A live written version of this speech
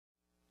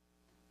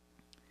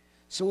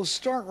So we'll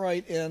start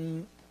right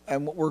in,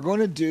 and what we're going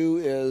to do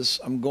is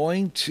I'm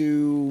going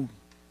to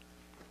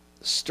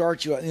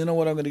start you out. You know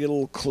what? I'm going to get a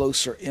little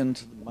closer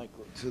into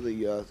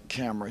the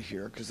camera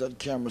here, because that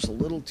camera's a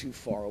little too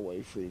far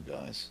away for you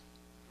guys.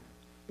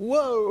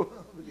 Whoa!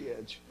 Over the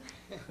edge.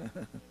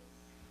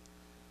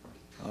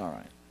 All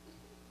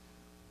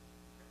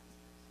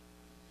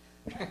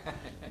right.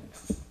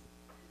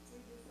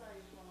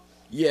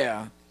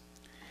 Yeah.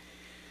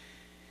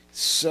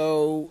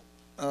 So,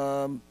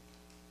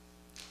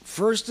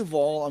 first of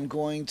all, I'm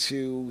going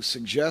to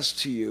suggest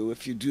to you,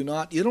 if you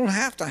don't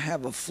have to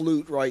have a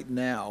flute right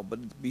now, but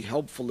it'd be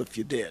helpful if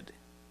you did.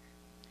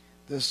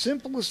 The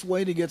simplest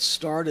way to get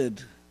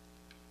started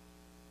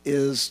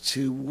is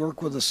to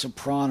work with a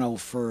soprano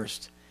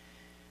first.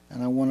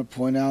 And I want to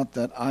point out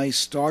that I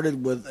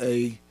started with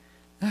a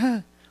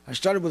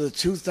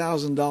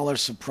 $2,000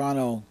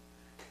 soprano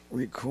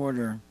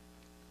recorder,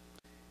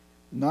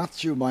 not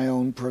through my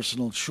own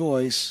personal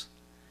choice,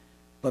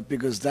 but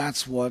because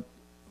that's what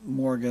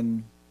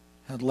Morgan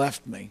had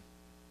left me.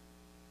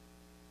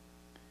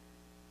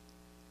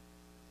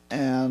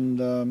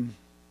 And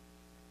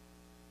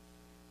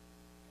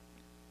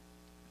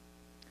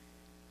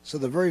so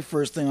the very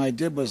first thing I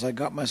did was I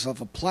got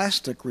myself a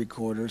plastic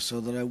recorder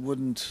so that I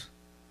wouldn't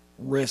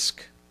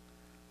risk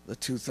the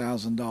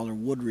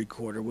 $2,000 wood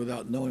recorder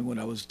without knowing what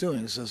I was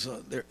doing.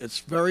 It's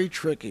very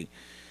tricky.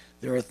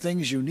 There are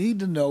things you need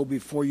to know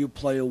before you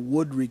play a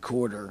wood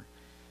recorder.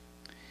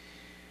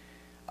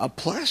 A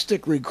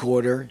plastic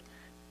recorder,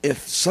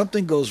 if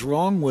something goes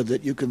wrong with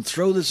it, you can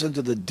throw this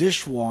into the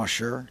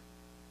dishwasher,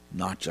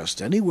 not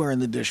just anywhere in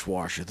the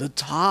dishwasher, the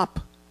top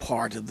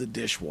part of the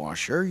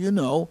dishwasher,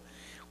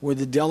 where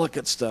the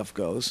delicate stuff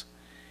goes.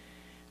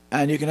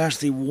 And you can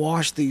actually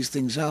wash these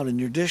things out in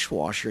your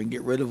dishwasher and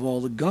get rid of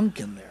all the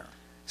gunk in there.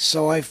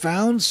 So I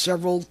found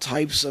several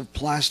types of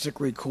plastic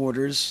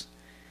recorders,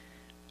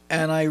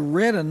 and I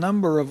read a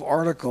number of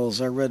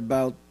articles. I read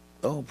about,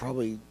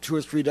 probably 2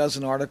 or 3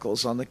 dozen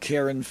articles on the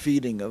care and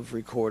feeding of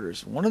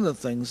recorders. One of the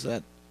things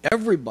that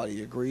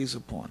everybody agrees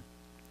upon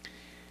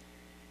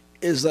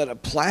is that a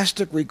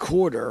plastic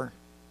recorder,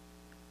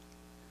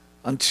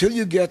 until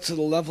you get to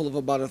the level of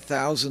about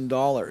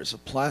 $1,000, a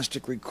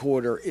plastic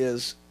recorder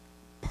is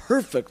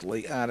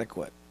perfectly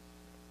adequate.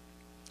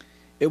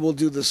 It will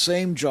do the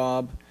same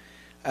job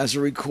as a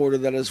recorder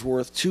that is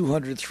worth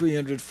 $200,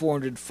 $300,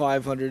 $400,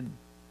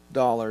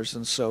 $500,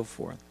 and so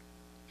forth.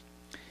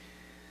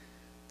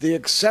 The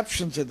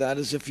exception to that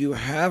is if you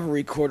have a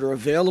recorder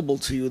available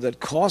to you that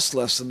costs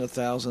less than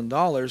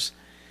 $1,000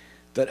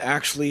 that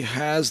actually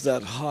has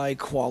that high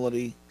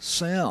quality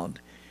sound,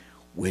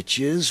 which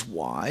is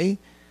why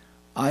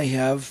I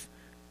have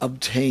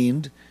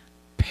obtained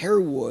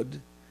Pearwood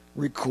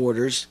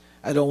recorders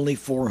at only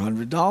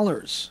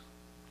 $400.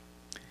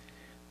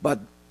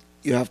 But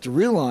you have to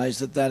realize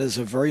that that is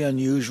a very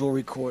unusual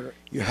recorder.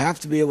 You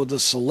have to be able to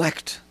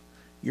select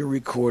your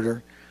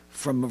recorder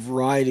from a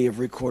variety of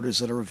recorders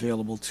that are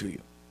available to you.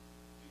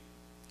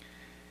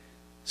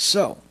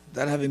 So,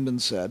 that having been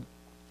said,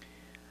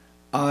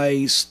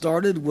 I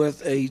started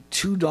with a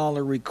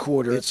 $2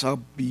 recorder. It's a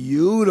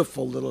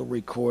beautiful little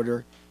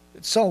recorder.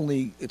 It's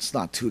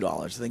not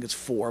 $2. I think it's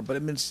 $4, but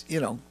it means,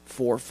 $4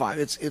 or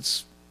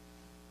 $5.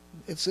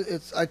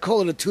 I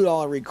call it a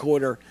 $2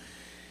 recorder,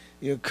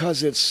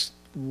 because it's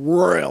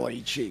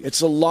really cheap.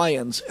 It's a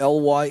Lyons,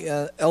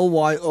 Lyons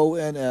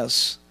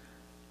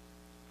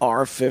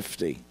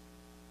R50.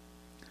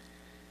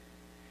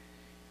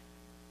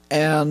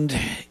 And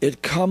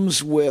it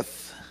comes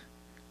with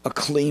a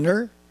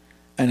cleaner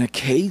and a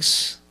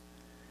case,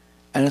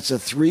 and it's a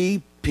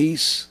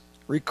 3-piece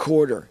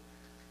recorder.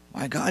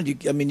 My God,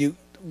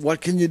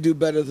 what can you do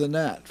better than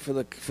that for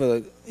the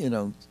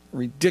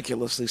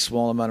ridiculously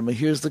small amount of money?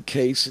 Here's the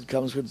case. It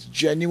comes with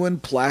genuine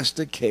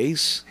plastic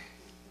case.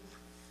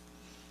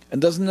 And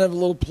doesn't it have a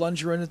little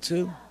plunger in it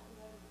too?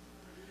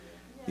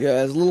 Yeah, it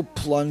has a little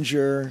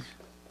plunger.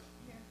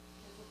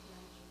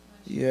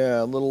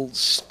 Yeah, a little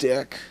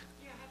stick.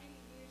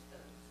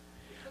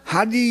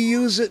 How do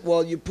you use it?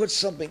 Well, you put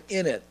something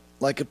in it,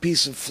 like a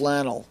piece of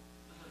flannel.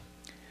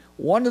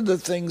 One of the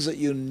things that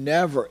you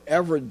never,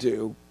 ever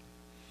do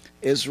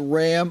is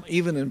ram,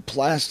 even in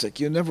plastic,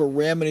 you never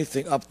ram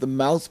anything up the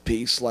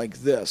mouthpiece like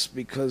this,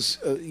 because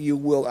you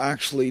will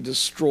actually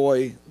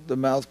destroy the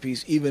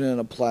mouthpiece even in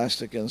a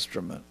plastic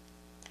instrument.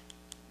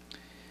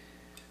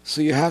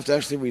 So you have to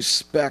actually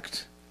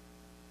respect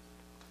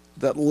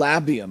that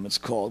labium, it's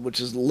called, which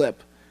is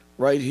lip,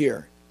 right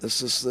here.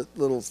 This is the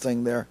little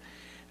thing there.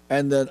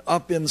 And then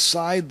up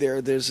inside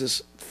there's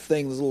this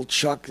thing, this little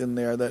chuck in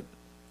there that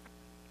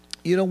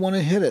you don't want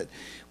to hit it.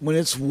 When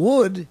it's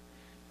wood,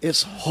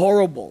 it's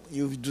horrible.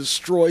 You've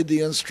destroyed the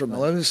instrument.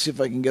 Let me see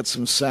if I can get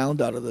some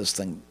sound out of this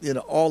thing.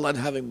 All that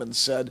having been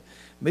said,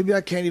 maybe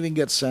I can't even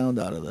get sound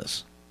out of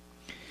this.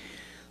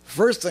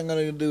 First thing I'm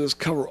going to do is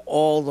cover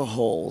all the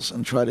holes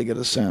and try to get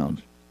a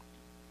sound.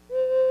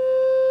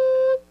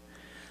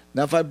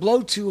 Now, if I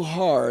blow too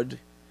hard,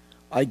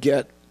 I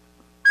get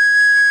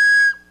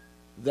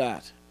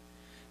that.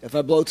 If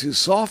I blow too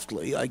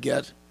softly, I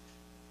get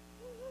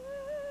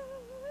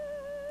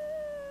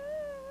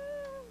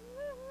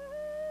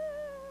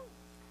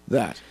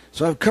that.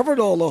 So I've covered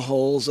all the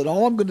holes, and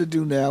all I'm going to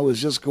do now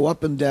is just go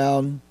up and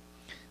down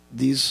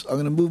these. I'm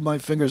going to move my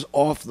fingers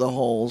off the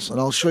holes, and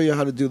I'll show you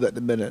how to do that in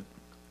a minute.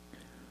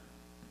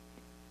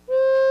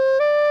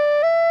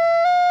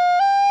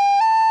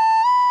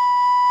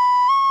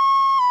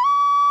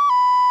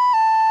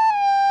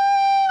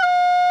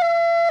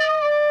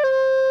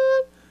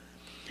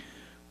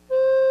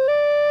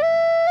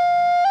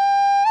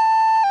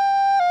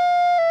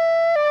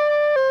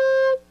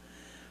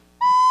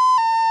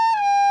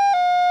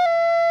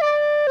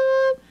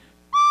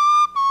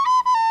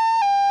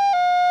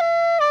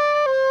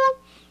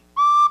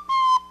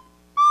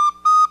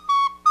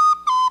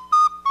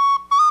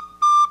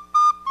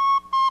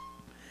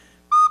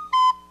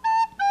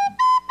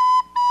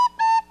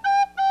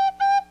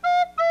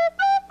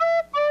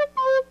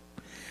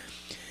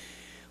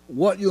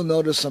 What you'll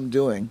notice I'm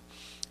doing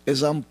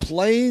is I'm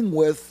playing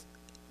with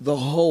the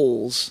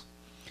holes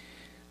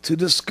to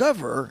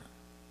discover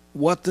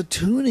what the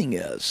tuning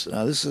is.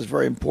 Now, this is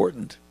very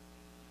important.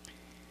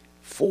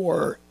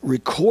 For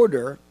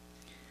recorder,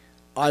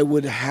 I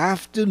would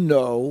have to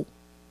know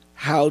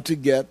how to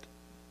get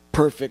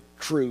perfect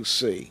true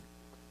C.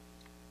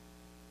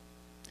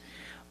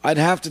 I'd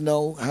have to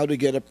know how to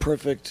get a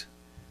perfect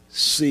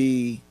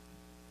C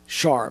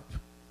sharp.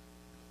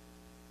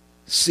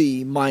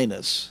 C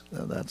minus.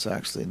 No, that's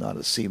actually not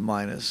a C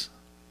minus.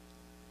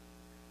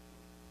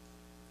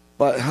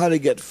 But how to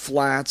get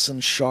flats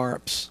and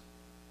sharps.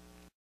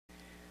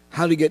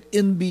 How to get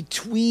in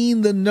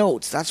between the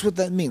notes. That's what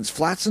that means.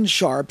 Flats and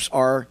sharps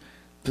are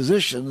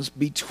positions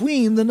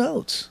between the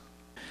notes.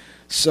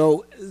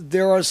 So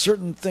there are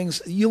certain things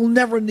you'll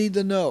never need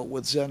to know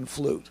with Zen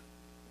Flute.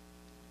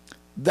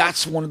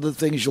 That's one of the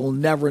things you'll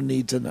never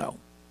need to know.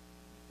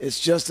 It's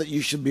just that you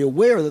should be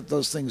aware that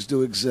those things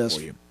do exist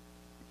for you.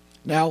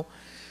 Now,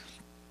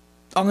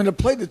 I'm going to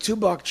play the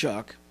 $2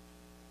 chuck,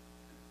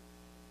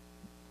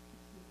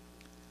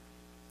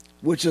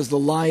 which is the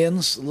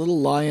Little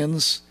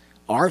Lions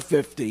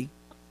R50.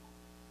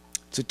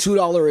 It's a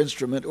 $2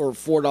 instrument, or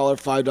 $4,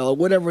 $5,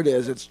 whatever it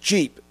is. It's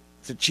cheap.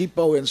 It's a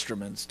cheapo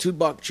instrument. It's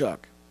 $2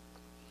 chuck.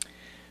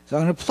 So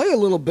I'm going to play a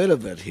little bit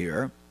of it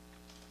here,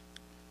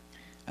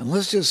 and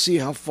let's just see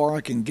how far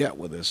I can get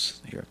with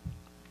this here.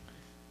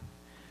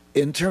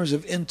 In terms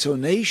of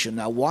intonation,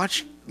 now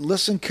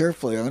listen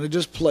carefully. I'm going to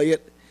just play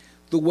it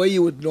the way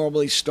you would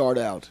normally start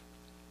out.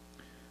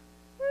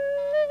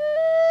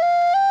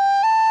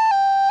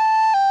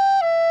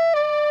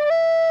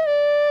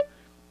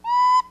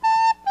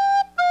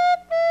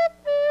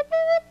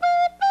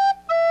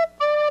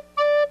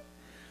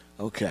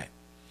 Okay.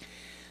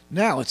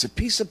 Now, it's a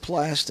piece of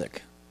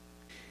plastic.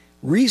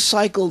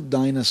 Recycled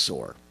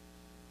dinosaur.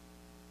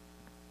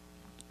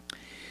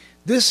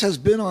 This has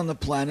been on the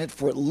planet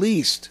for at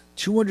least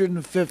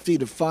 250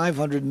 to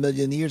 500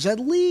 million years, at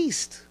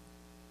least.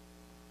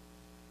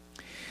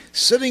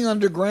 Sitting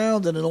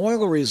underground in an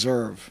oil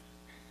reserve.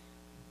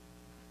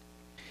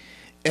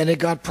 And it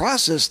got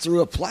processed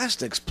through a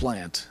plastics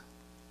plant.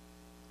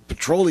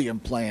 Petroleum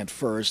plant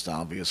first,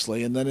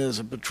 obviously, and then as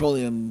a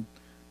petroleum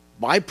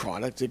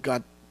byproduct, it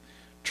got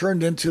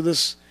turned into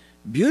this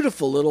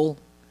beautiful little,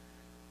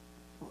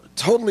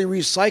 totally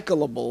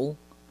recyclable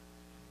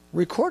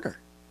recorder,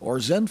 or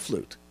Zen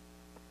Flute.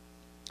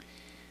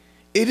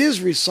 It is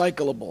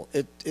recyclable.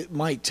 It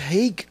might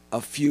take a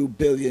few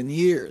billion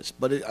years,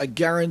 but I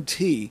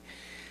guarantee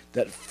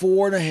that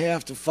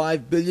 4.5 to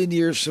 5 billion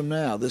years from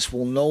now, this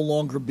will no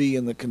longer be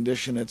in the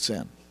condition it's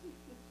in.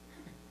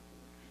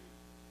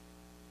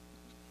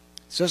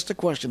 It's just a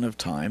question of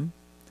time.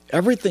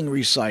 Everything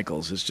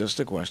recycles. It's just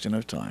a question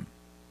of time.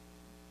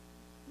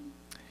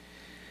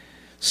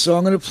 So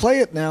I'm going to play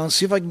it now and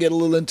see if I can get a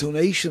little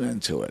intonation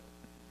into it.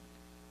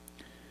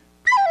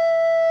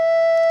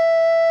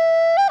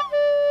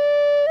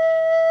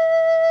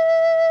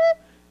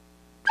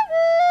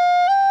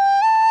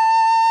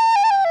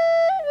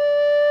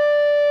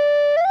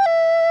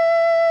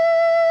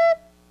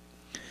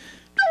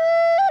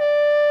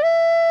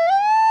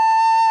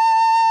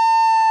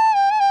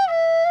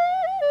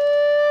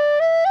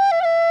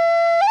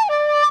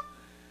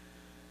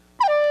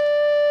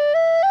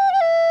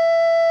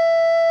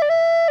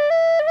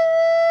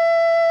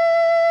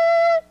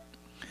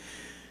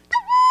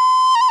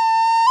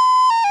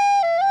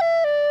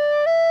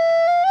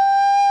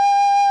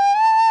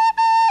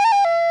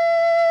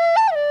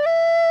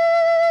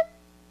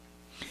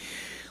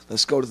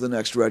 Let's go to the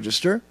next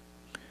register.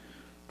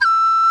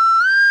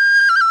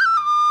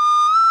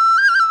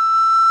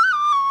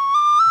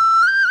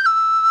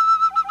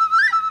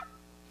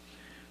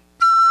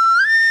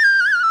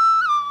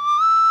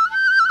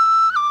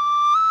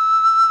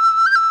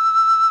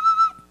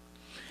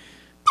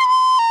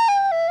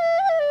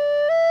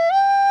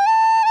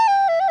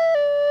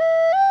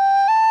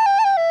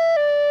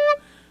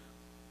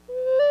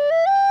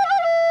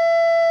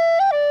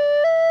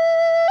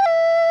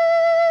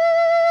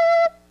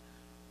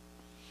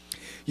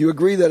 You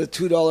agree that a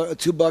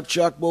 $2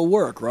 chuck will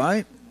work,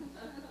 right?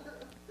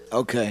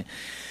 Okay.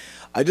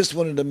 I just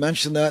wanted to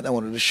mention that. I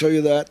wanted to show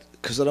you that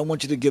because I don't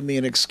want you to give me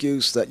an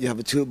excuse that you have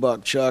a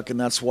 $2 chuck and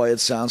that's why it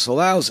sounds so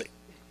lousy.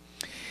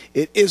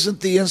 It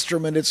isn't the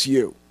instrument, it's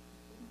you.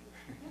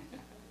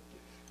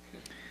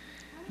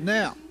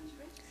 Now,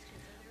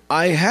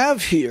 I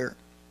have here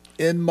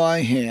in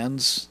my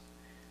hands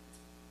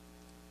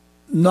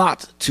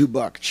not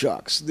 $2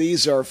 chucks.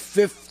 These are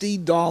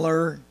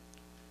 $50,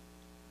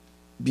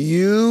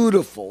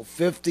 beautiful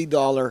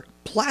 $50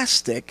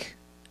 plastic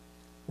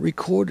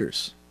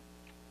recorders.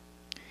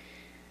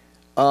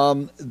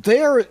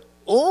 They're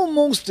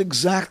almost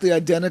exactly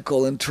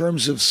identical in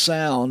terms of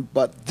sound,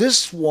 but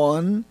this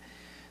one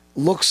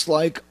looks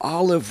like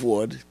olive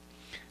wood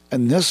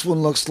and this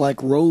one looks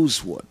like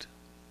rosewood.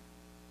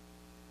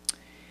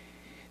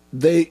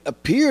 They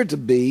appear to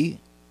be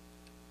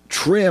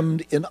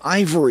trimmed in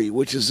ivory,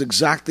 which is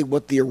exactly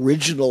what the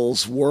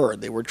originals were.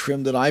 They were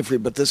trimmed in ivory,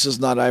 but this is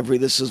not ivory.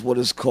 This is what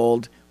is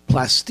called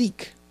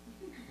plastique.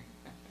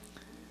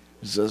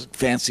 It's a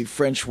fancy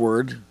French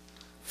word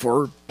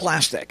for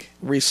plastic,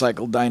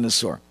 recycled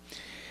dinosaur.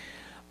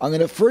 I'm going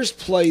to first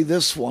play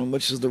this one,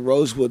 which is the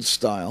rosewood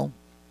style.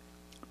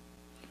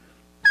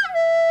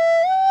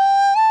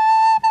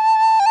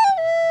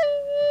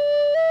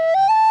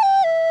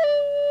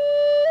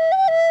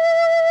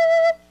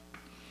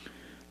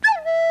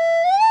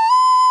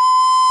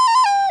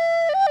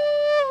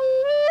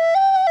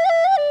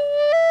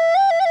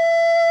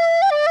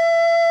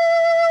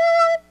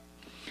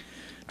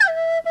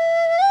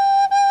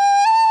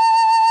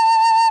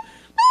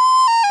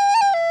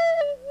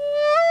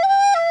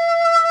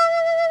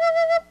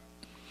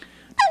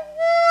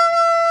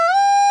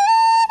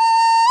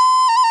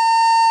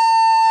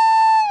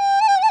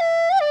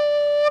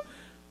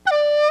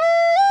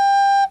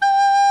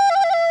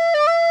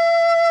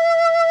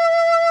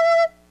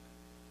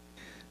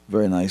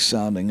 Very nice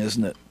sounding,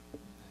 isn't it?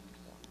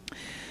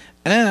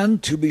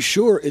 And to be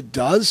sure, it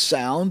does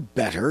sound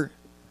better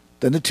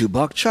than the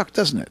 $2 chuck,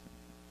 doesn't it?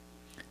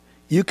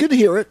 You can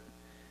hear it.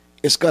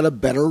 It's got a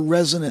better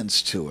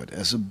resonance to it. It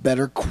has a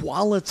better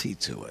quality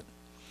to it.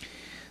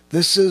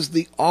 This is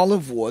the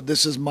olive wood.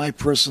 This is my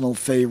personal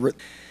favorite.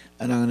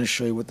 And I'm going to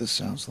show you what this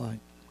sounds like.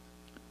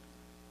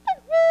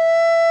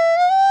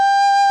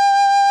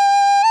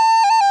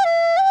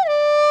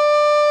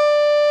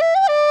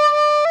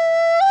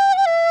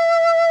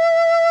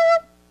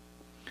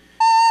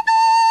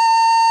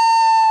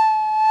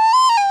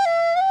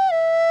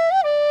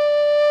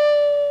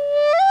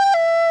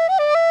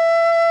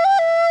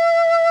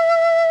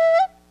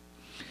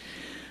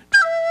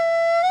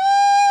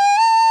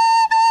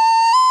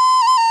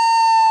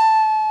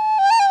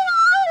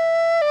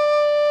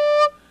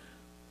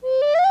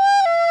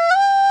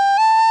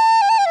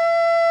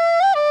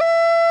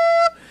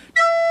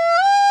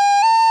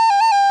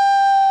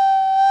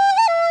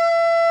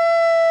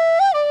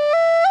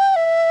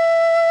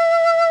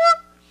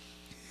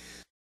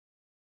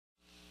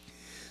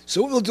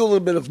 So we'll do a little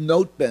bit of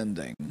note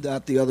bending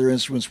that the other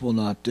instruments will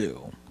not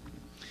do.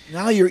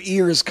 Now your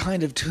ear is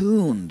kind of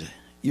tuned.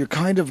 You're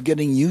kind of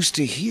getting used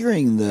to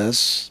hearing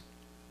this.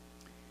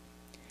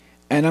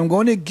 And I'm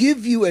going to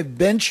give you a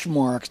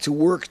benchmark to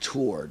work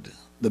toward.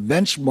 The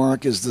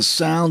benchmark is the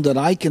sound that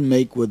I can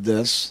make with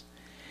this.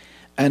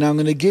 And I'm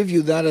going to give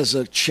you that as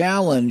a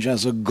challenge,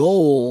 as a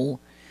goal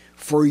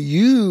for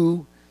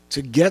you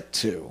to get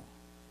to.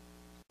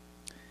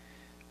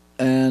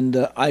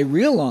 And I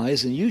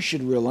realize, and you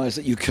should realize,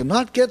 that you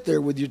cannot get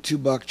there with your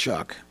 $2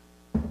 chuck.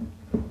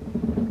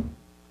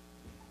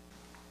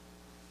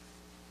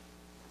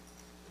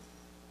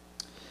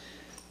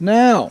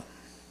 Now,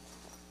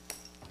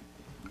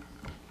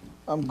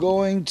 I'm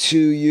going to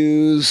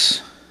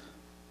use,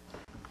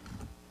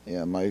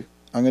 I'm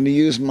going to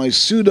use my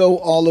pseudo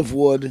olive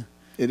wood.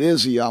 It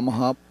is a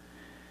Yamaha.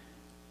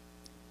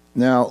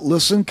 Now,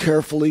 listen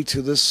carefully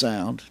to this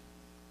sound.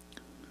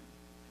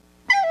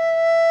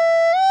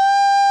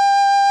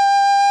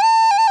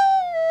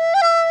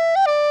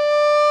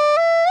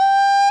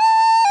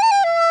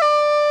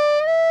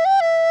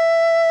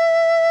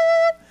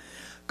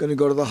 Going to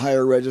go to the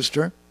higher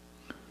register.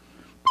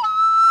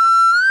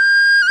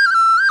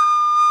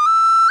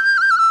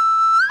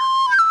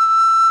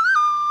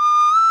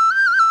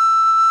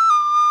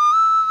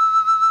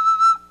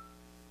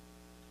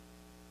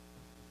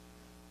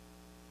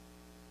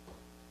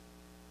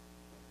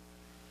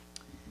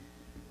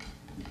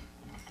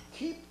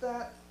 Keep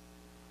that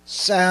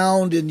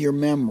sound in your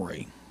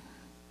memory.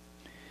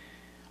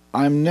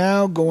 I'm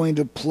now going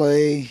to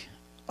play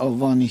a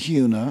Van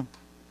Hune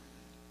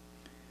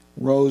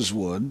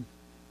rosewood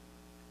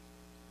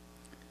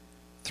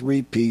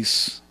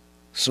 3-piece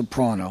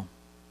soprano,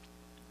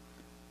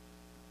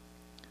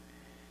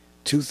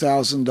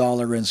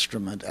 $2,000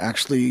 instrument.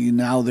 Actually,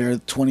 now they're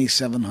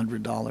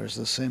 $2,700,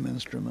 the same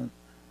instrument.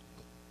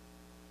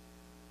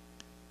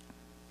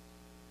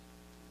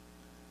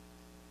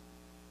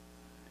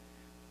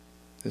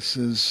 This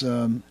is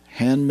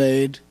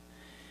handmade,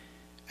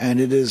 and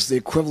it is the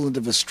equivalent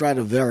of a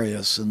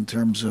Stradivarius in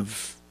terms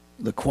of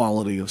the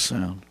quality of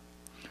sound.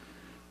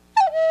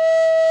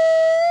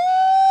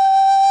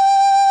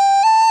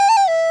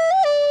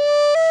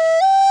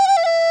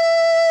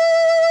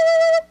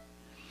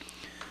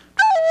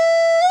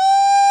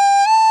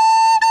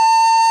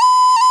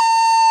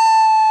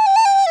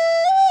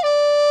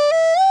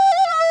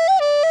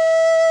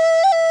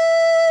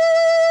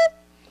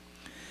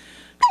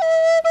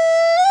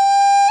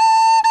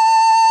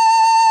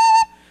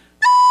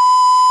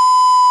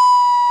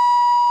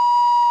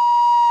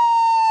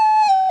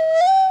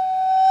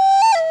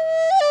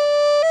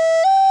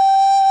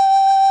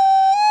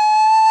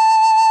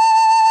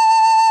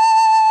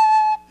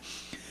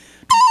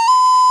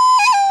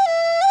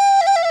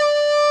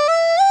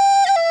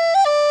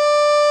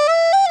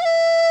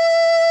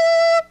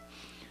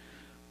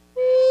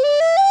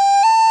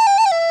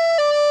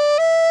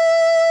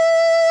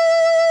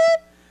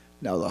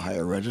 Now the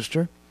higher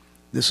register,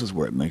 this is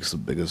where it makes the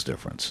biggest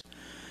difference.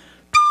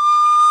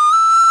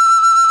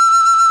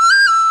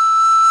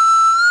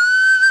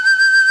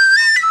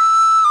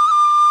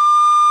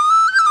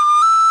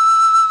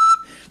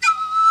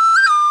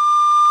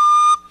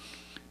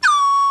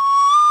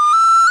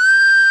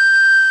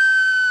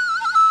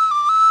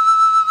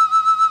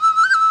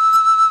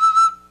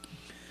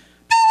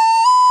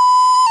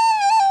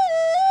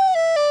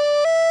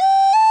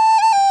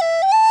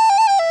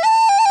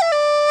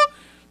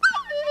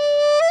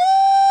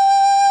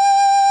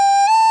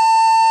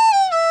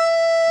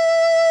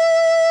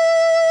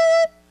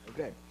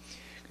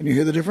 Can you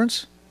hear the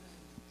difference?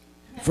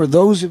 For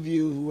those of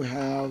you who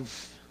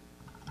have,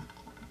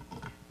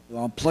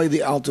 I'll play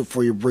the alto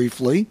for you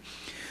briefly,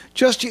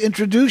 just to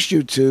introduce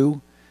you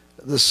to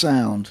the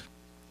sound.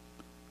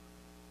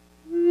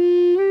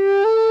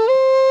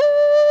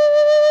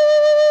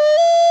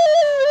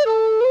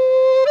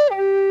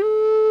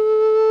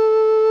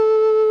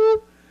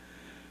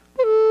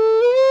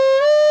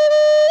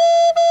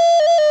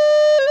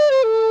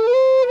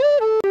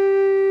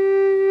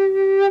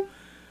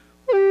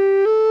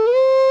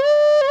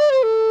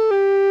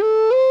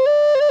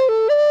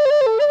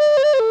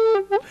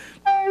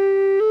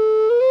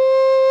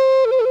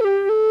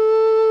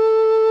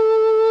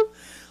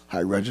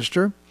 High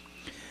register.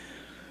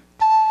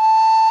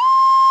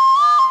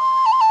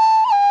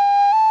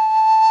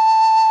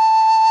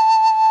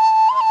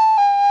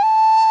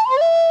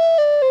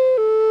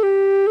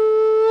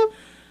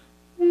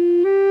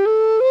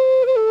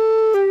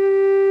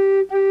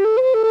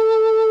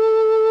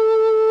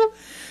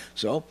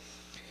 So,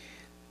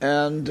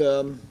 and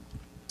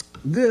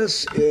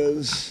this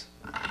is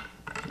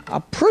a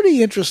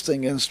pretty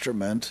interesting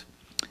instrument.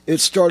 It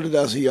started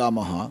as a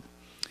Yamaha.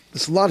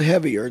 It's a lot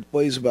heavier. It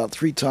weighs about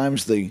 3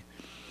 times the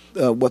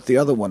what the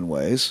other one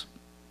weighs.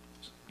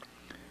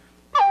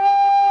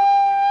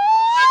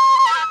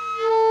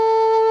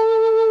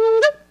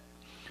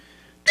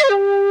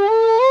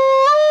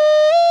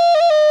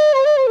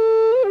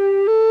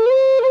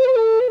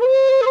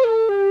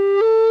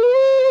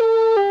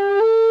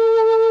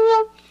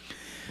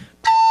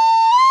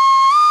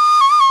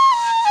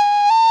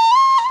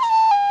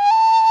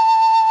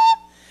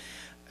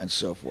 And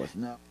so forth.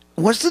 Now,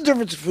 what's the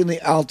difference between the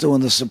alto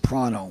and the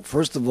soprano?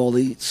 First of all,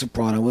 the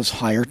soprano is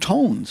higher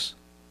tones.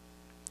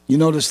 You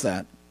notice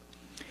that.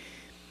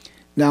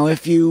 Now,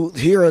 if you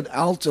hear an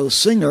alto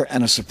singer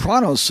and a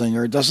soprano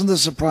singer, doesn't the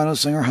soprano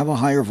singer have a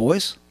higher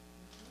voice?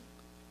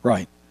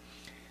 Right.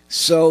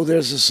 So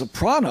there's a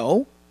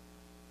soprano,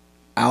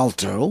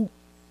 alto,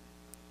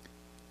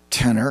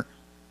 tenor,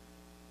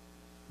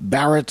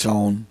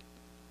 baritone,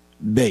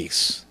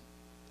 bass.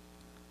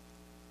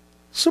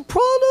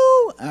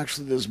 Soprano,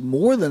 actually there's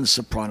more than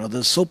soprano.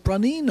 There's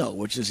sopranino,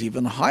 which is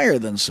even higher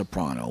than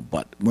soprano,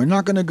 but we're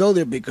not going to go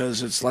there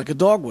because it's like a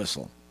dog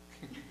whistle.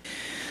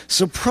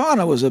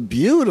 Soprano is a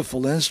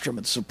beautiful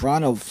instrument,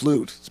 soprano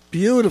flute. It's a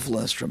beautiful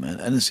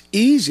instrument, and it's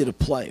easy to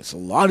play. It's a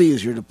lot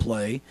easier to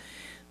play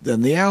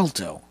than the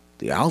alto.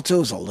 The alto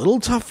is a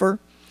little tougher,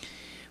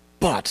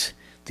 but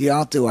the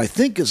alto, I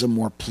think, is a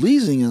more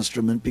pleasing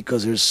instrument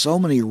because there's so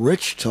many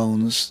rich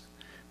tones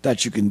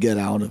that you can get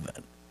out of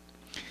it.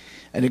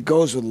 And it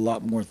goes with a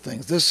lot more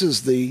things. This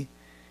is the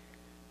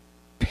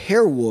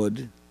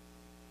pearwood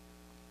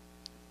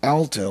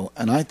alto,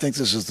 and I think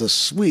this is the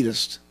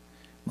sweetest,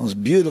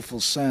 most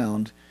beautiful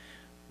sound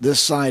this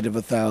side of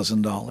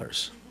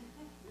 $1,000.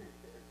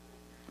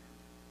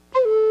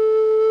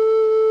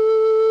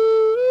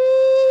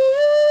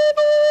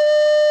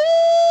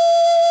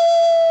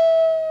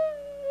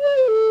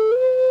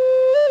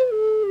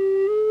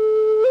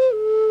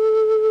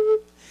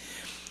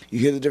 You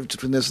hear the difference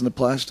between this and the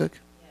plastic?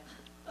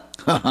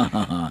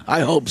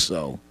 I hope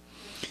so.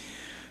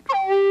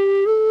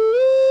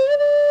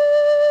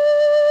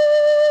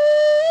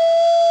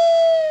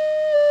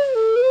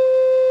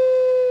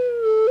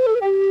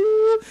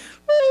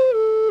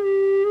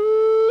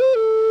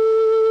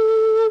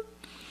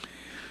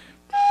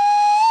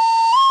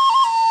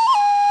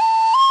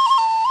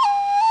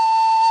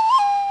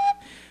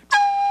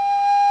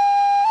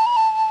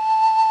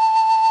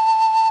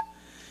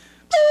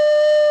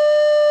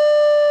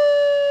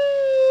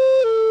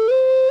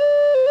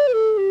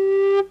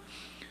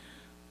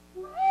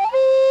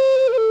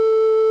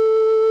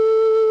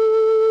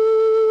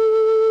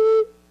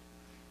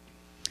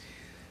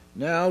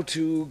 Now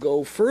to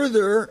go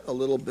further, a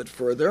little bit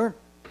further,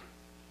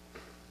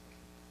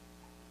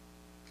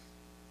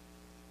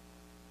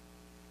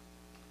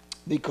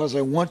 because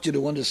I want you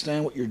to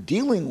understand what you're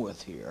dealing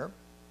with here.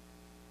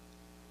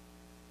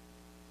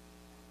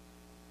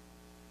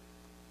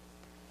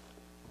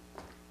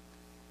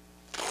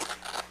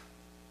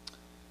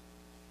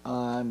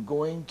 I'm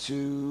going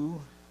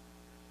to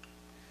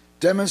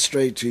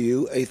demonstrate to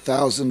you a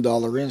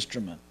 $1,000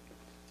 instrument.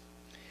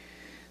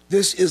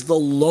 This is the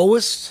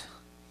lowest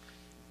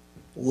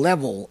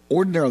level,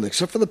 ordinarily,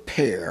 except for the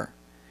pear,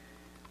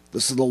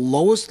 this is the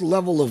lowest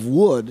level of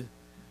wood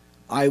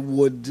I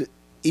would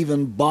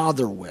even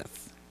bother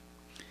with.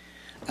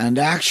 And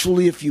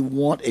actually, if you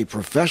want a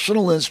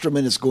professional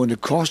instrument, it's going to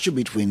cost you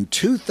between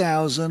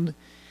 $2,000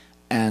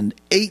 and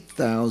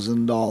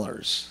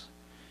 $8,000.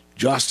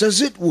 Just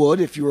as it would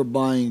if you were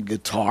buying a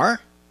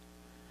guitar,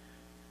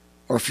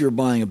 or if you're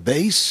buying a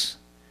bass,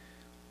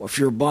 or if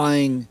you're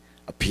buying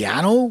a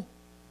piano,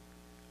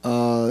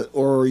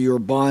 or you're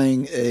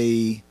buying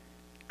a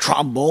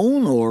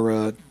trombone, or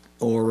a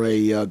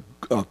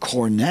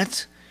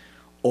cornet,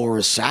 or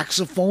a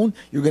saxophone.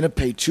 You're going to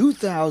pay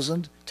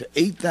 $2,000 to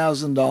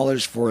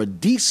 $8,000 for a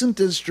decent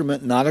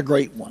instrument, not a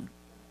great one.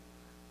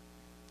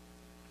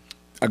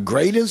 A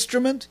great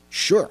instrument?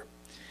 Sure.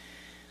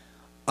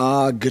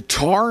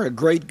 Guitar, a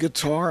great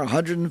guitar,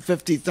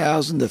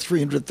 $150,000 to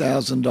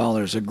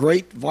 $300,000. A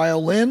great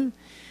violin,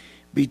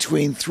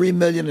 between $3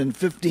 million and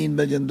 $15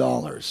 million.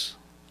 Well,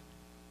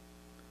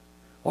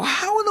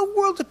 how in the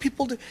world do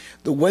people do?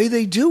 The way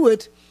they do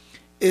it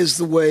is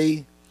the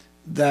way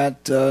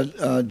that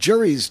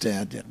Jerry's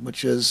dad did,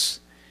 which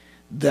is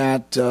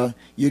that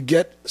you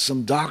get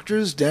some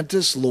doctors,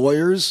 dentists,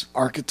 lawyers,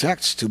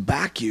 architects to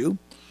back you.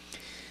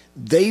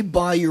 They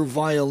buy your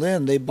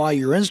violin, they buy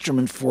your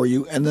instrument for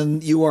you, and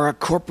then you are a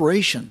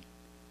corporation.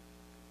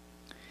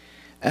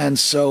 And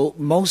so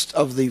most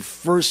of the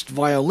first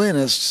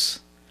violinists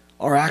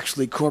are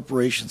actually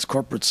corporations,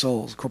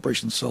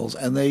 corporation souls,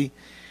 and they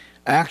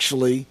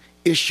actually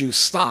issue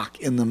stock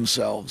in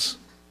themselves.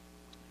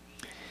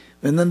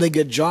 And then they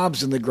get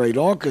jobs in the great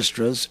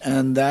orchestras,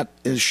 and that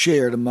is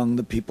shared among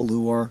the people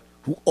who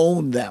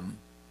own them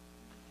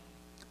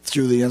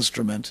through the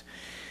instrument.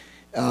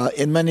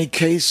 In many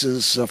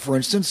cases, for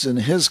instance, in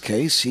his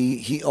case,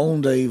 he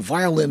owned a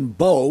violin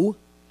bow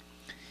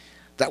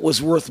that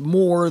was worth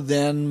more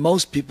than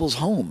most people's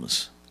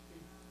homes.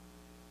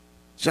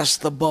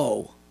 Just the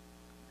bow.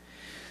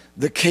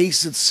 The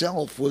case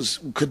itself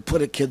could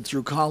put a kid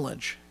through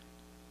college.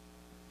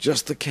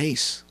 Just the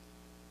case.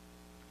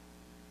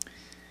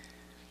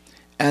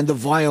 And the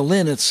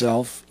violin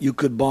itself, you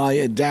could buy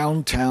a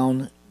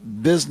downtown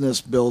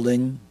business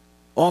building,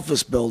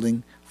 office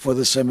building, for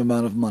the same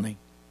amount of money.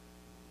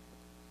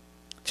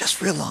 Just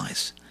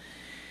realize.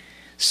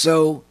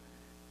 So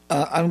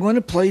I'm going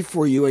to play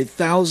for you a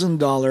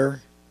 $1,000,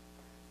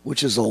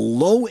 which is a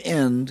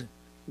low-end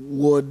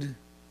wood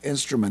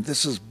instrument.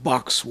 This is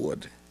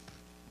boxwood.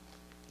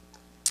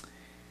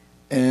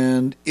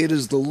 And it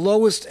is the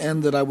lowest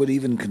end that I would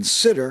even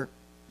consider,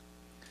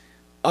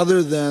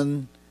 other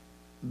than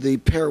the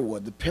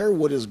pearwood. The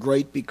pearwood is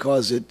great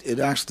because it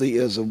actually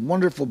is a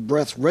wonderful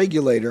breath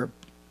regulator.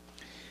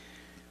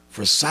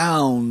 For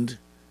sound,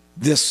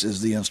 this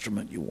is the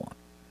instrument you want.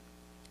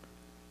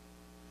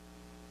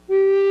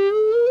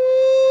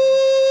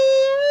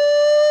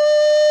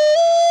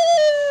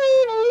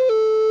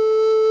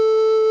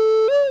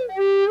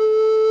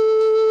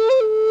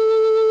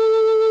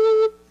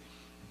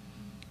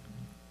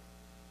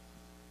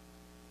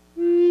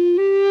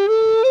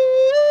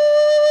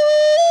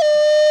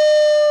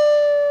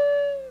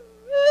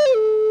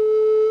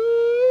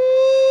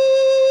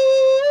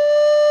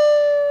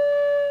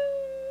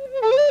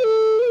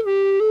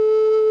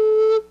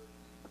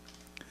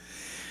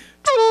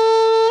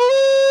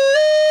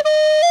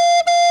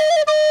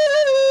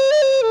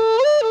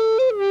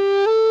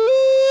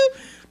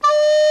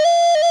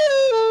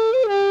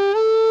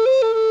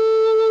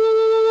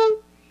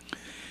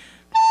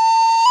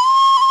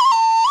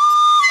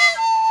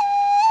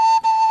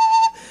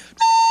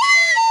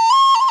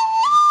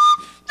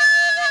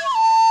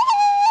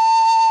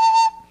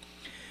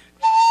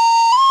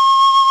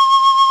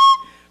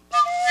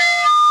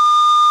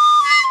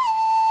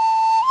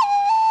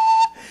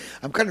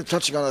 I'm kind of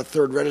touching on a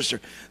third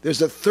register.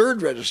 There's a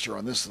third register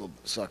on this little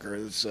sucker.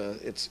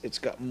 It's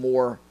got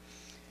more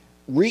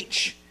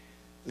reach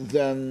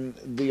than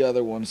the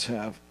other ones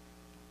have.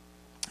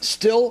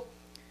 Still,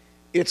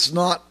 it's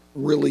not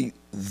really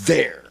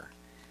there.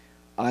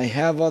 I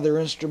have other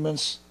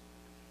instruments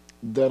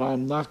that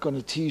I'm not going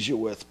to tease you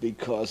with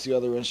because the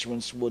other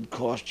instruments would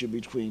cost you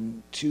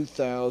between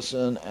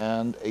 $2,000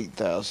 and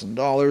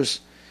 $8,000.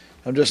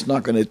 I'm just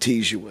not going to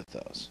tease you with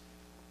those.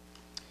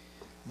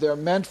 They're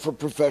meant for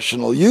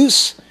professional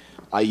use.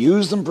 I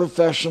use them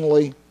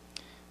professionally,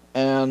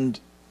 and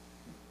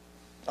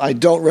I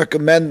don't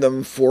recommend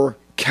them for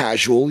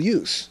casual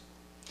use.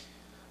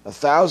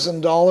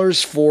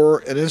 $1,000 for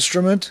an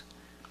instrument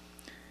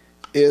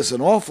is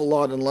an awful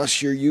lot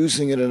unless you're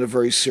using it in a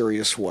very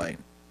serious way.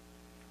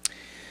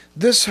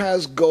 This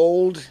has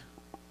gold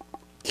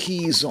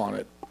keys on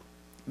it.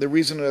 The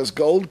reason it has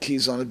gold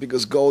keys on it is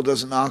because gold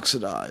doesn't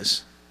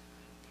oxidize.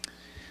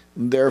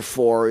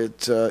 Therefore,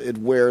 it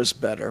wears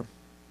better.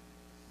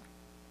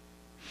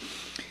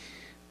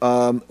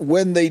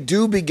 When they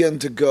do begin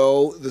to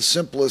go, the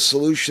simplest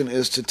solution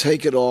is to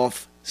take it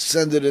off,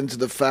 send it into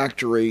the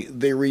factory.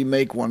 They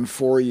remake one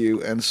for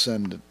you and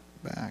send it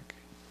back.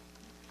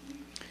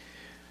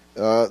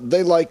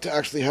 They like to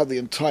actually have the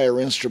entire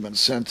instrument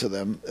sent to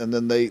them, and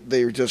then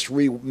they just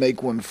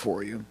remake one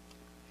for you.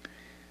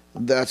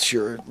 That's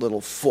your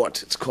little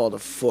foot. It's called a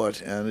foot,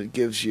 and it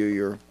gives you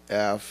your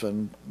F,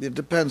 and it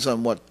depends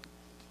on what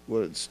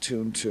what it's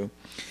tuned to.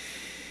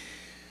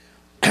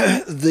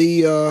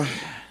 The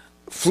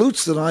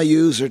flutes that I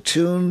use are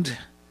tuned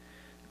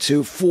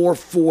to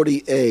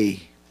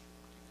 440A,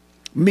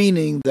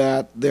 meaning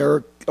that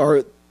there's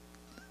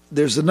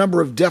a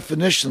number of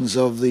definitions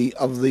of the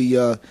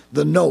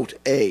note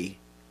A,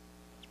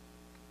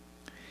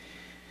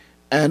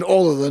 and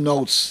all of the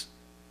notes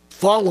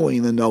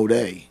following the note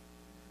A.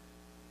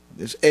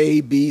 There's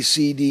A, B,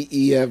 C, D,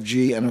 E, F,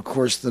 G, and of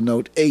course the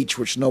note H,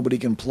 which nobody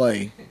can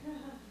play.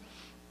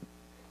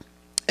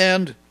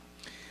 And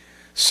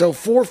so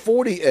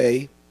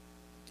 440A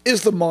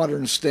is the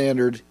modern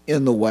standard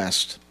in the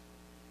West.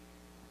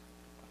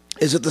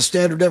 Is it the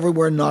standard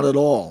everywhere? Not at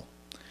all.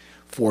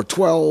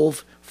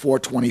 412,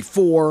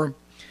 424,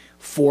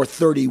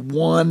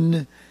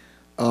 431.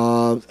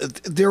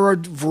 There are a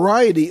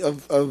variety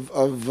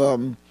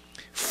of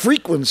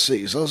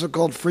frequencies. Those are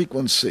called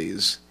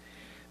frequencies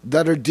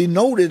that are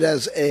denoted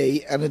as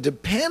A, and it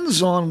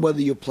depends on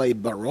whether you play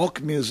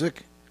Baroque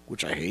music,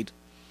 which I hate,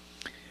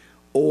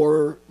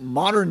 or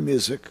modern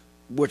music,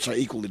 which I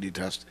equally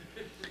detest,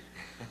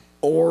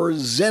 or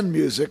Zen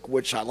music,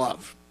 which I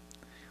love,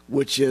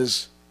 which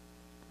is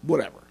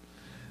whatever.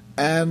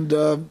 And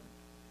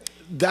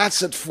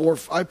that's at 4.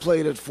 I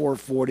played at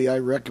 440. I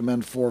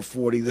recommend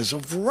 440. There's a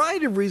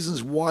variety of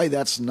reasons why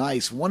that's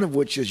nice, one of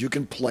which is you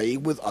can play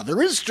with other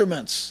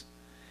instruments.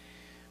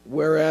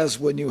 Whereas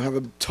when you have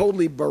a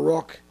totally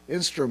Baroque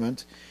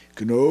instrument, you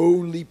can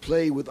only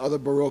play with other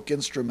Baroque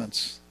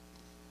instruments.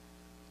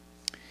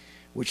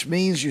 Which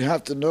means you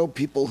have to know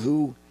people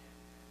who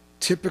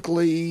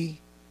typically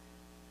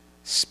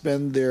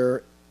spend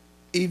their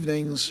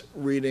evenings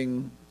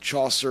reading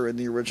Chaucer in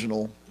the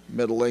original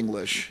Middle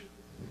English.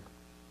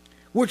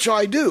 Which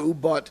I do,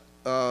 but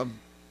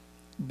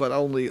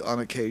only on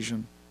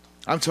occasion.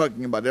 I'm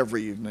talking about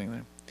every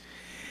evening.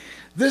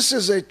 This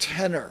is a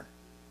tenor.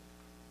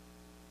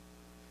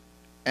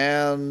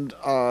 And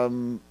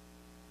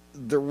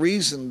the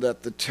reason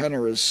that the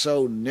tenor is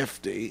so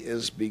nifty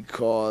is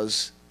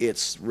because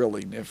it's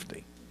really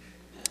nifty.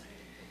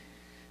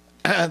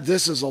 And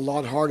this is a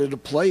lot harder to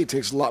play. It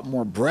takes a lot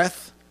more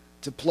breath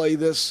to play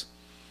this.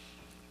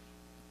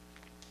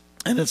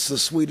 And it's the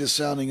sweetest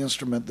sounding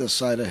instrument this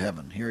side of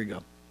heaven. Here you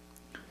go.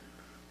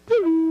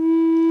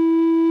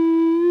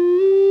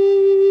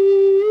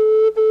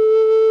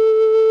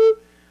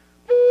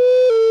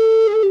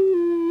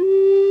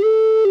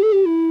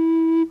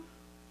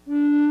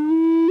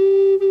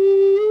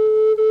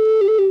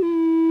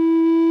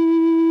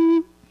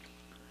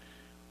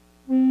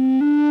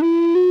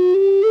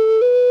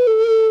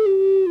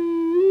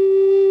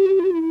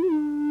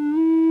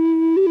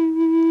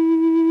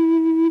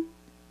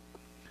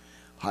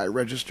 High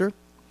register.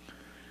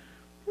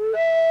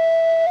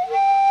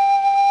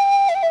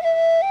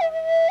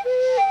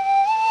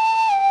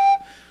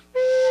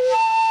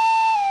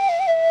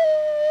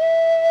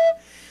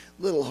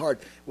 Little hard.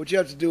 What you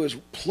have to do is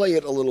play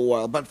it a little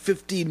while. About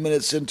 15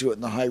 minutes into it,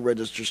 and the high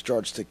register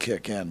starts to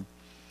kick in.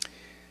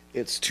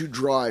 It's too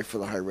dry for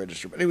the high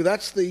register. But anyway,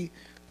 that's the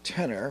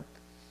tenor.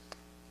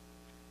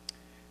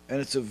 And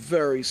it's a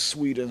very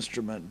sweet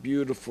instrument,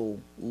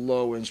 beautiful,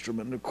 low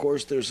instrument. And of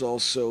course, there's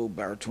also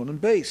baritone and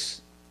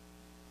bass.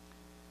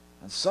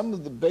 And some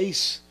of the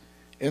bass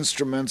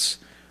instruments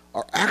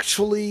are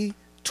actually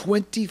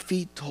 20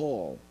 feet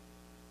tall.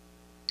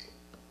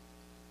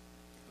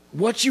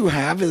 What you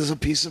have is a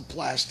piece of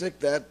plastic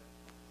that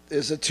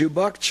is a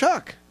 $2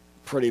 chuck,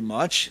 pretty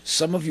much.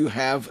 Some of you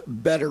have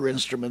better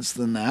instruments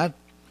than that.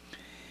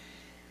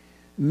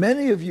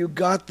 Many of you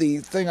got the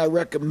thing I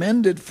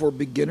recommended for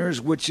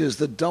beginners, which is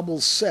the double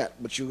set,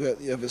 which you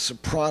have a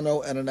soprano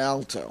and an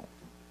alto.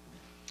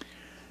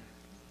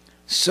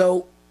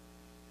 So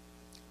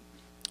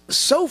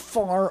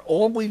far,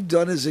 all we've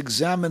done is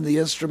examine the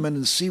instrument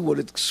and see what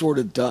it sort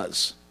of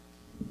does.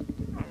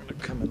 I'm going to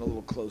come in a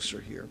little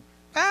closer here.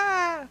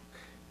 Ah!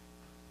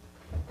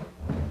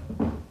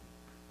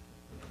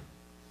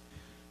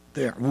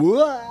 There.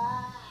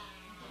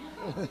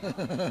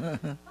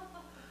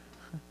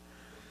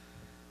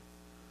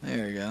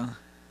 There you go.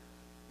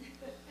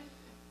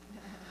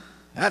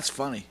 That's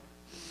funny.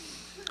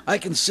 I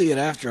can see it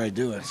after I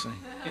do it, see?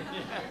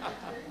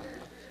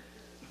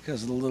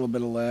 Because of the little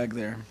bit of lag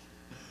there.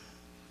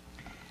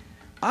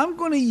 I'm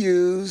going to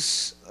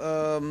use,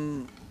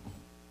 I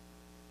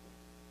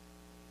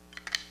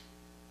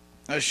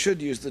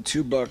should use the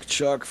 $2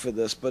 chuck for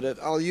this, but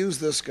I'll use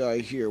this guy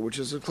here, which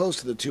is as close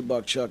to the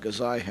 $2 chuck as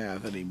I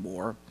have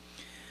anymore.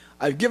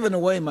 I've given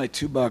away my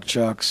 $2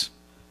 chucks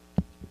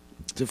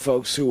to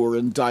folks who are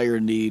in dire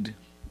need,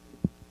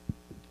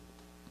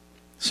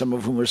 some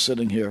of whom are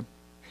sitting here.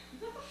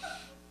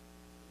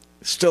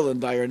 Still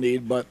in dire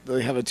need, but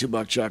they have a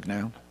 $2 chuck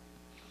now.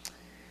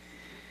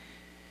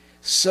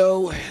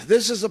 So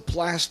this is a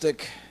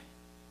plastic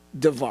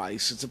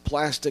device. It's a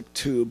plastic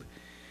tube.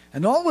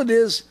 And all it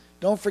is,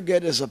 don't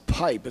forget, is a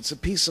pipe. It's a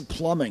piece of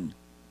plumbing.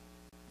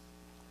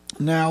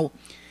 Now,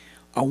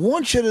 I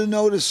want you to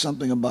notice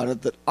something about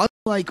it, that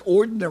unlike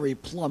ordinary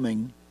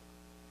plumbing,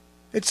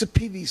 it's a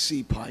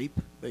PVC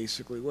pipe,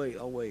 basically. Wait,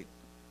 I'll wait.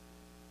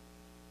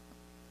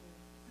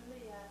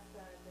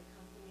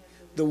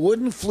 the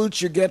wooden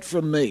flutes you get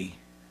from me.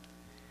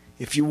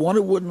 If you want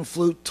a wooden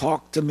flute,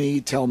 talk to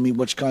me. Tell me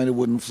which kind of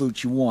wooden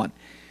flute you want.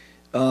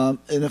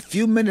 In a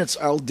few minutes,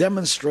 I'll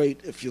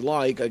demonstrate, if you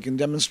like. I can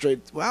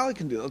demonstrate. Well, I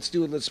can do it. Let's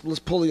do it. Let's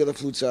pull the other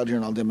flutes out here,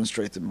 and I'll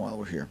demonstrate them while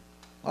we're here.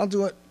 I'll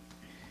do it.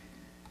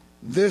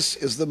 This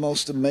is the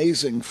most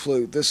amazing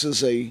flute. This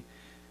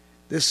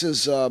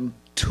is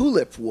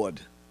tulip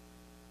wood.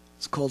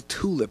 It's called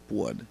tulip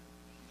wood.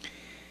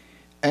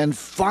 And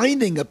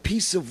finding a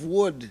piece of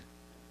wood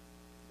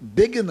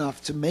big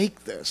enough to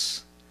make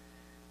this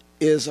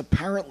is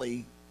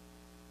apparently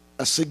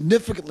a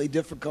significantly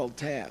difficult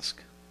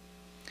task.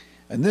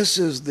 And this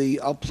is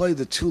I'll play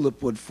the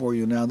tulip wood for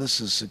you now. This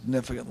is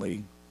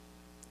significantly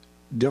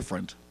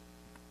different.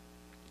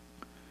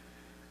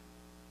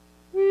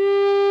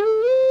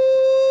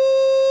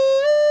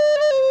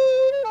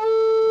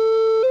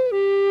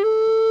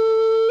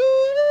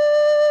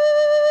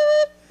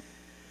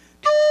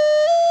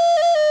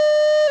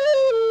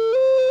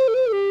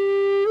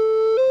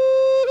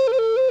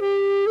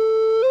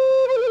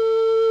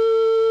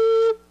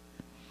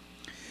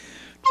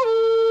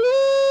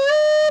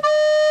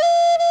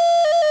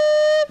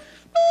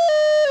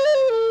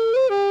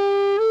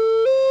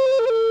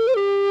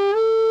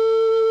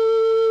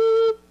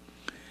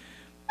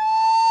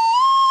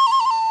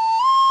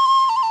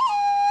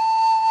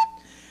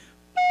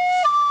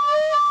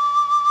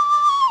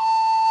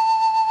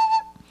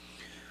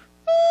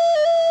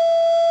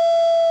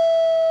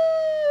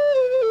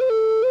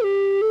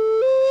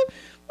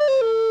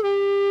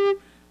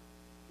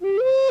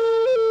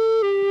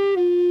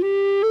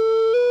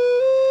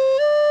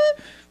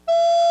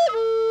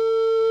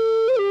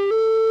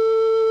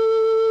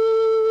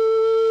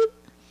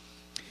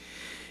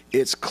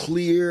 It's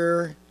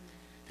clear.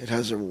 It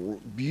has a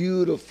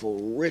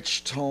beautiful,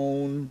 rich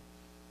tone.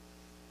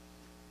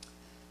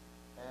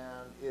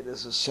 And it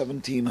is a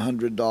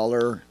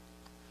 $1,700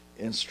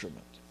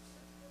 instrument.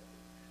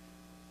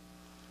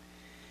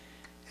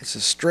 It's a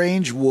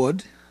strange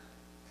wood.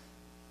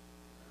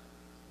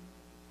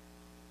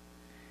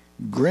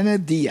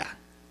 Grenadilla.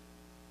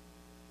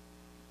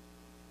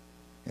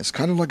 It's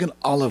kind of like an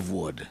olive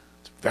wood.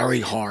 It's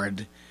very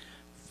hard,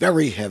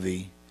 very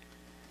heavy,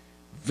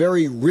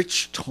 very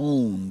rich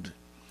toned.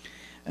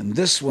 And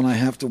this one I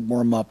have to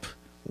warm up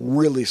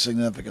really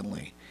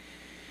significantly.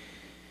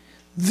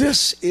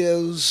 This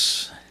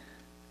is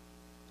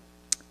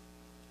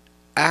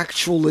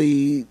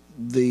actually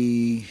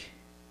the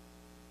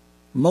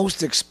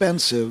most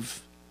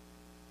expensive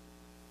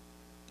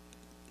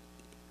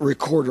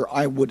recorder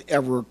I would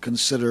ever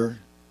consider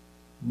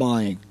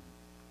buying.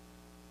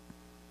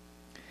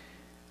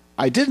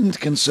 I didn't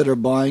consider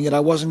buying it.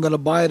 I wasn't going to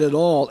buy it at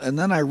all. And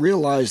then I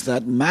realized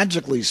that,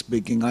 magically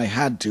speaking, I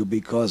had to,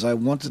 because I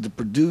wanted to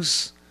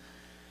produce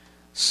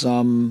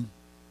some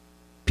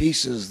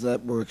pieces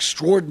that were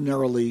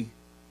extraordinarily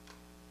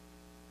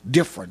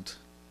different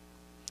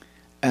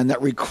and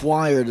that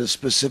required a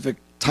specific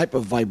type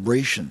of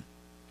vibration.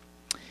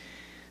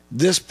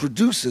 This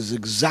produces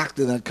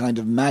exactly that kind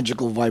of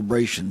magical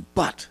vibration,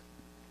 but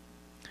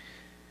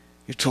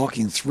you're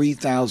talking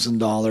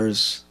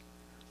 $3,000,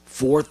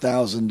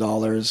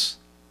 $4,000,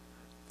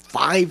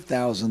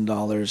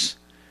 $5,000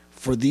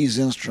 for these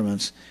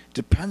instruments.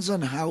 Depends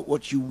on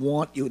what you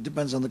want. It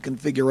depends on the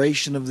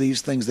configuration of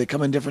these things. They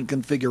come in different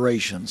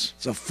configurations.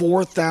 It's a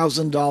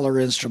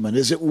 $4,000 instrument.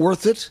 Is it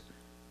worth it?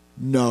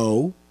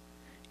 No,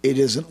 it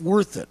isn't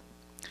worth it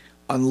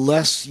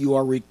unless you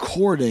are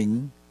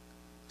recording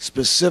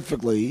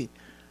specifically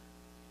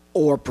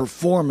or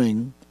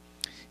performing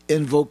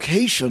in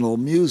vocational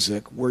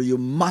music where you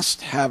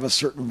must have a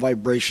certain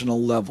vibrational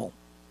level.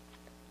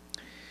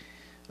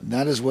 And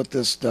that is what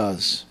this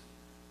does.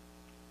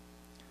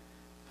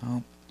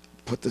 I'll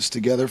put this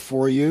together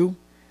for you.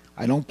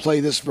 I don't play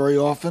this very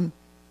often,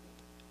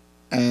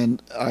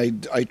 and I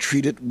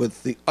treat it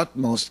with the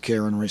utmost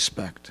care and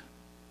respect.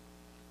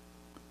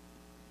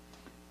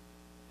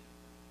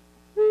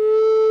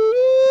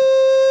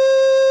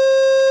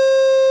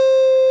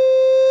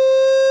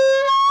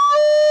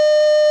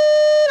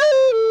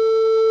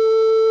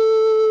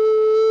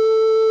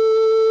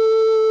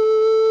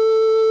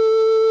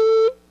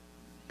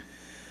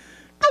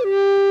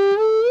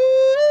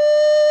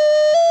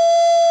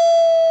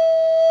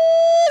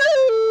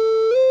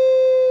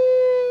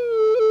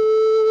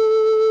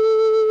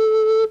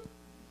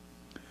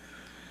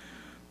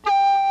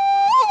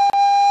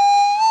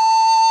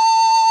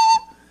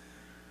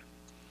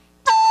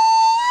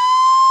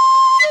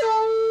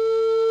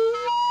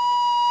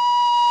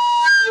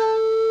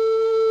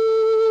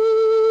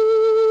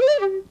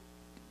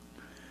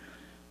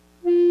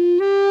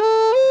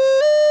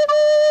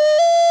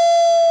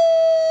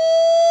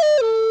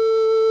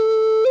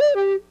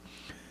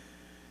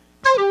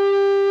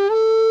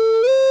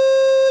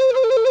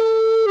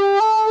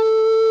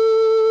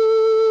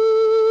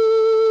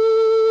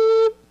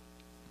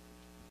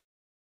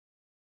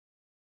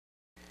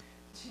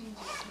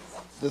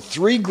 The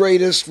three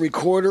greatest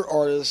recorder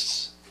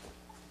artists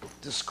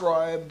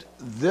described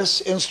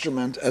this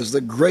instrument as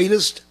the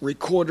greatest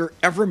recorder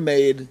ever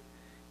made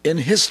in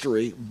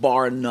history,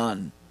 bar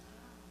none.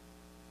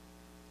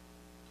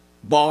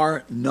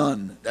 Bar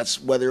none.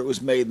 That's whether it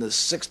was made in the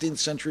 16th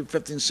century,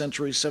 15th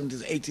century,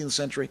 17th, 18th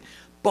century.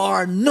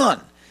 Bar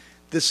none.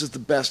 This is the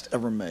best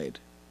ever made.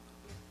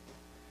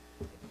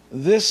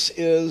 This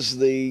is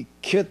the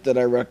kit that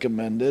I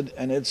recommended,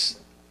 and it's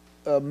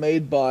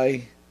made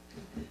by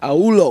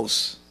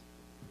Aulos.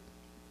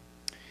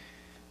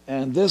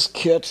 And this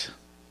kit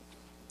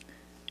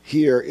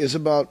here is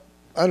about,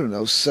 I don't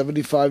know,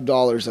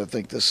 $75. I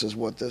think this is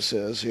what this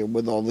is here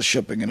with all the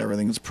shipping and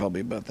everything. It's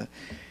probably about that.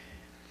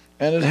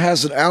 And it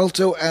has an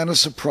alto and a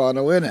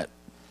soprano in it.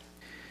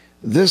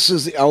 This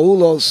is the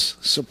Aulos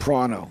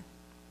soprano.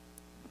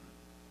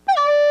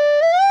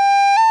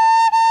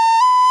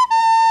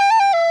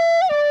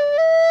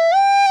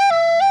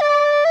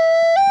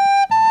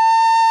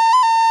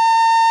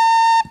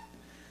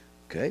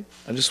 Okay,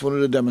 I just wanted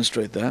to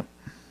demonstrate that.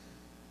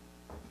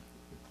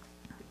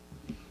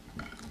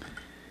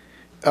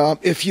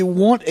 If you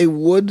want a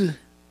wood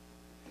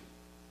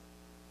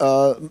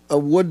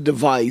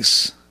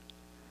device,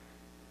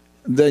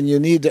 then you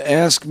need to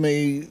ask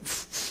me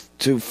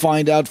to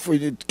find out for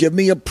you. Give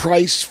me a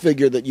price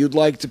figure that you'd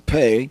like to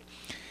pay,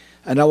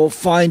 and I will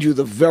find you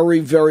the very,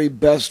 very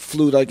best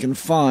flute I can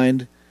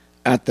find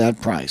at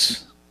that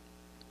price.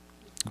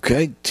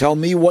 Okay? Tell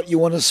me what you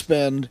want to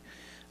spend.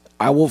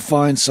 I will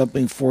find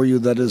something for you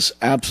that is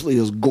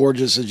absolutely as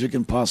gorgeous as you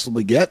can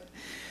possibly get.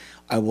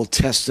 I will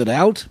test it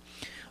out.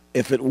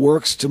 If it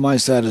works to my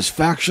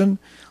satisfaction,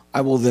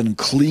 I will then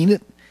clean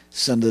it,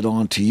 send it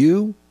on to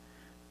you,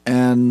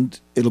 and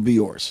it'll be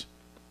yours.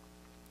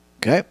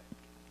 Okay?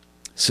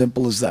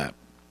 Simple as that.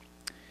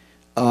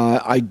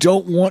 I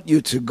don't want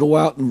you to go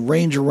out and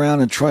range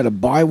around and try to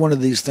buy one of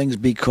these things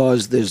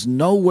because there's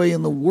no way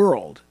in the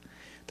world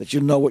that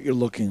you know what you're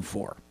looking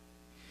for.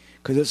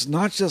 Because it's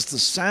not just the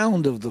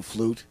sound of the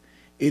flute,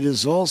 it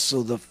is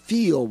also the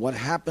feel, what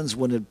happens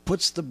when it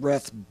puts the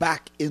breath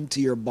back into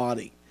your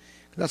body.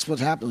 That's what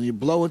happens. When you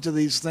blow into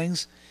these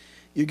things,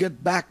 you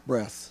get back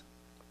breath.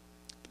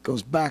 It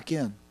goes back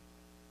in.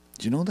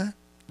 Do you know that?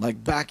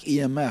 Like back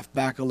EMF,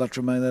 back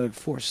electromagnetic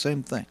force,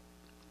 same thing.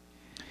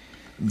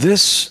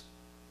 This,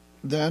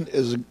 then,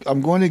 is,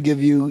 I'm going to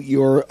give you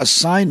your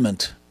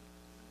assignment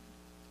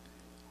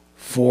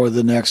for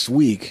the next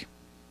week.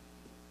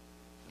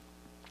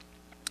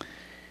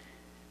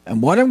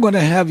 And what I'm going to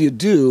have you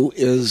do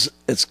is,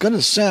 it's going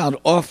to sound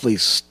awfully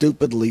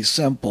stupidly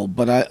simple,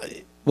 but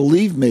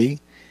believe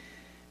me,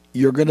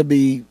 you're going to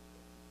be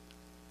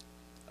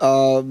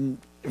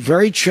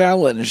very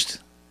challenged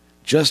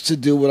just to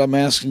do what I'm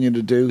asking you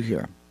to do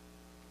here.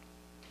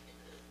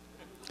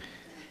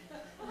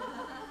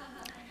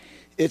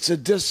 It's a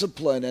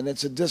discipline, and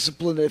it's a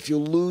discipline that if you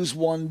lose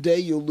one day,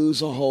 you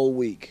lose a whole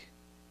week.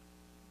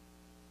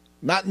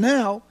 Not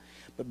now,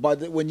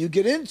 but when you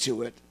get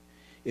into it,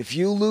 if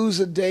you lose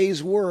a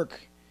day's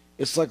work,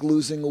 it's like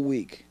losing a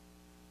week.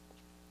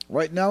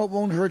 Right now it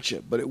won't hurt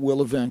you, but it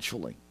will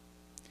eventually.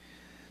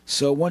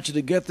 So I want you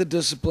to get the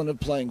discipline of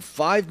playing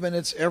 5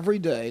 minutes every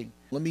day.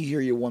 Let me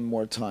hear you one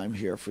more time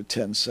here for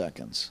 10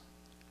 seconds.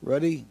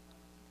 Ready?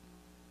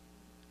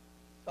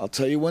 I'll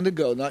tell you when to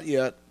go, not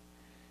yet.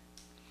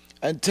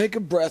 And take a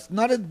breath,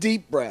 not a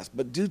deep breath,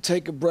 but do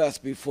take a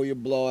breath before you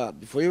blow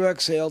out. Before you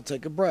exhale,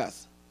 take a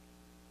breath.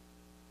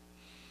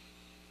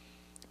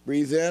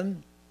 Breathe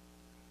in.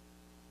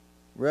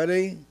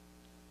 Ready?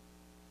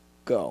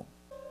 Go.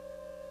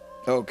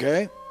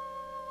 Okay.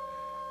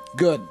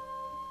 Good.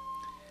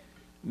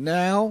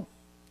 Now,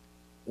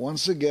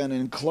 once again,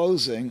 in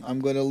closing, I'm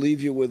going to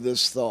leave you with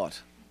this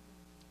thought.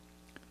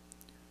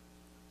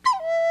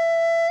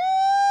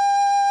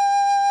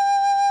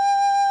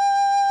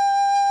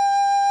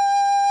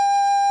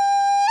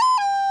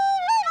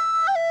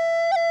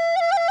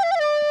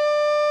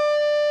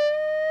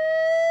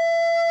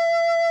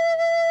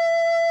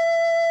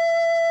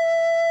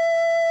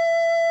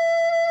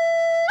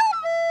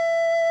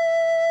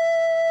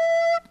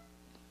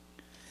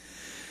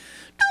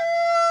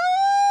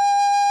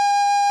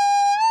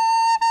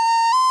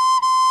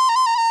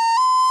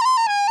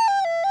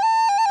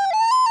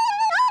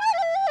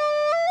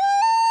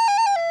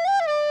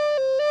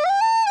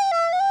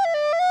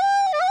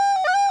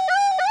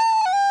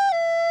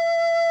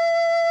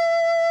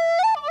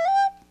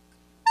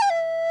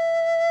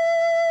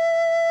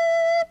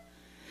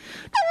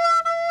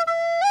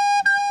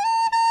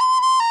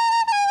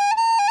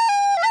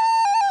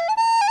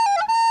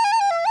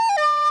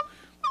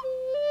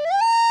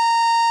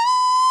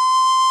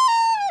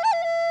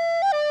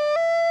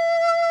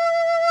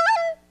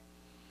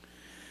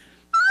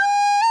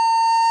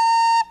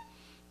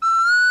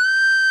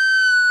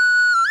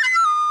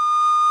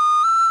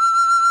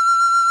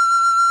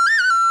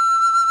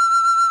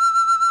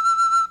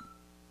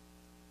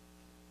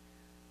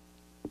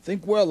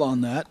 Think well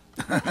on that.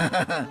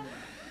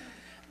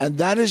 And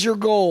that is your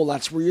goal.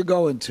 That's where you're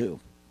going to.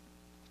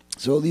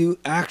 So you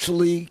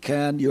actually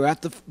can, you're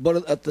at the foot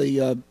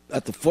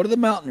of the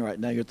mountain right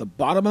now. You're at the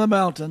bottom of the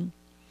mountain,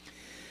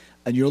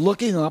 and you're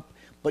looking up,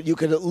 but you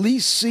can at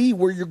least see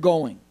where you're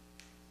going.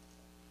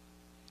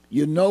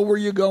 You know where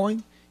you're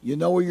going. You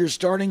know where you're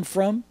starting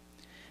from.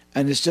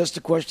 And it's just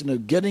a question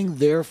of getting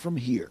there from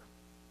here.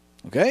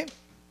 Okay?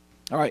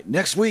 All right,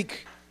 next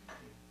week,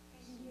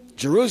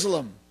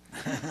 Jerusalem.